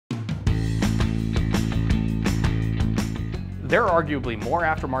There are arguably more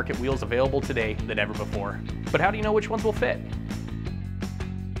aftermarket wheels available today than ever before, but how do you know which ones will fit?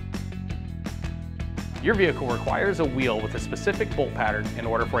 Your vehicle requires a wheel with a specific bolt pattern in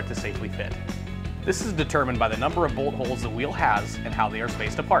order for it to safely fit. This is determined by the number of bolt holes the wheel has and how they are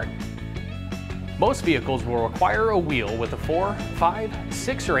spaced apart. Most vehicles will require a wheel with a 4, 5,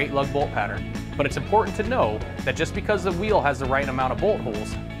 6, or 8 lug bolt pattern, but it's important to know that just because the wheel has the right amount of bolt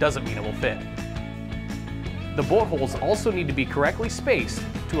holes doesn't mean it will fit. The bolt holes also need to be correctly spaced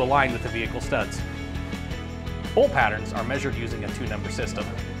to align with the vehicle studs. Bolt patterns are measured using a 2-number system.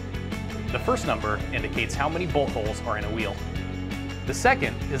 The first number indicates how many bolt holes are in a wheel. The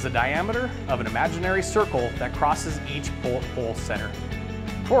second is the diameter of an imaginary circle that crosses each bolt hole center.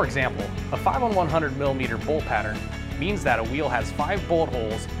 For example, a 5×100mm bolt pattern means that a wheel has 5 bolt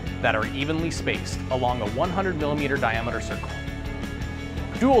holes that are evenly spaced along a 100mm diameter circle.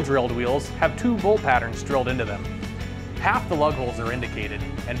 Dual drilled wheels have 2 bolt patterns drilled into them. Half the lug holes are indicated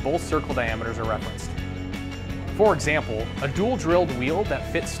and both circle diameters are referenced. For example, a dual drilled wheel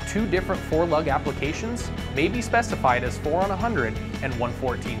that fits 2 different 4-lug applications may be specified as 4×100 and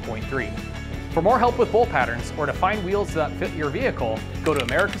 114.3. For more help with bolt patterns or to find wheels that fit your vehicle, go to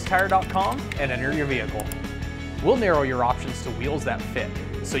americastire.com and enter your vehicle. We'll narrow your options to wheels that fit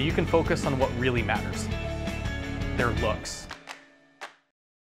so you can focus on what really matters: their looks.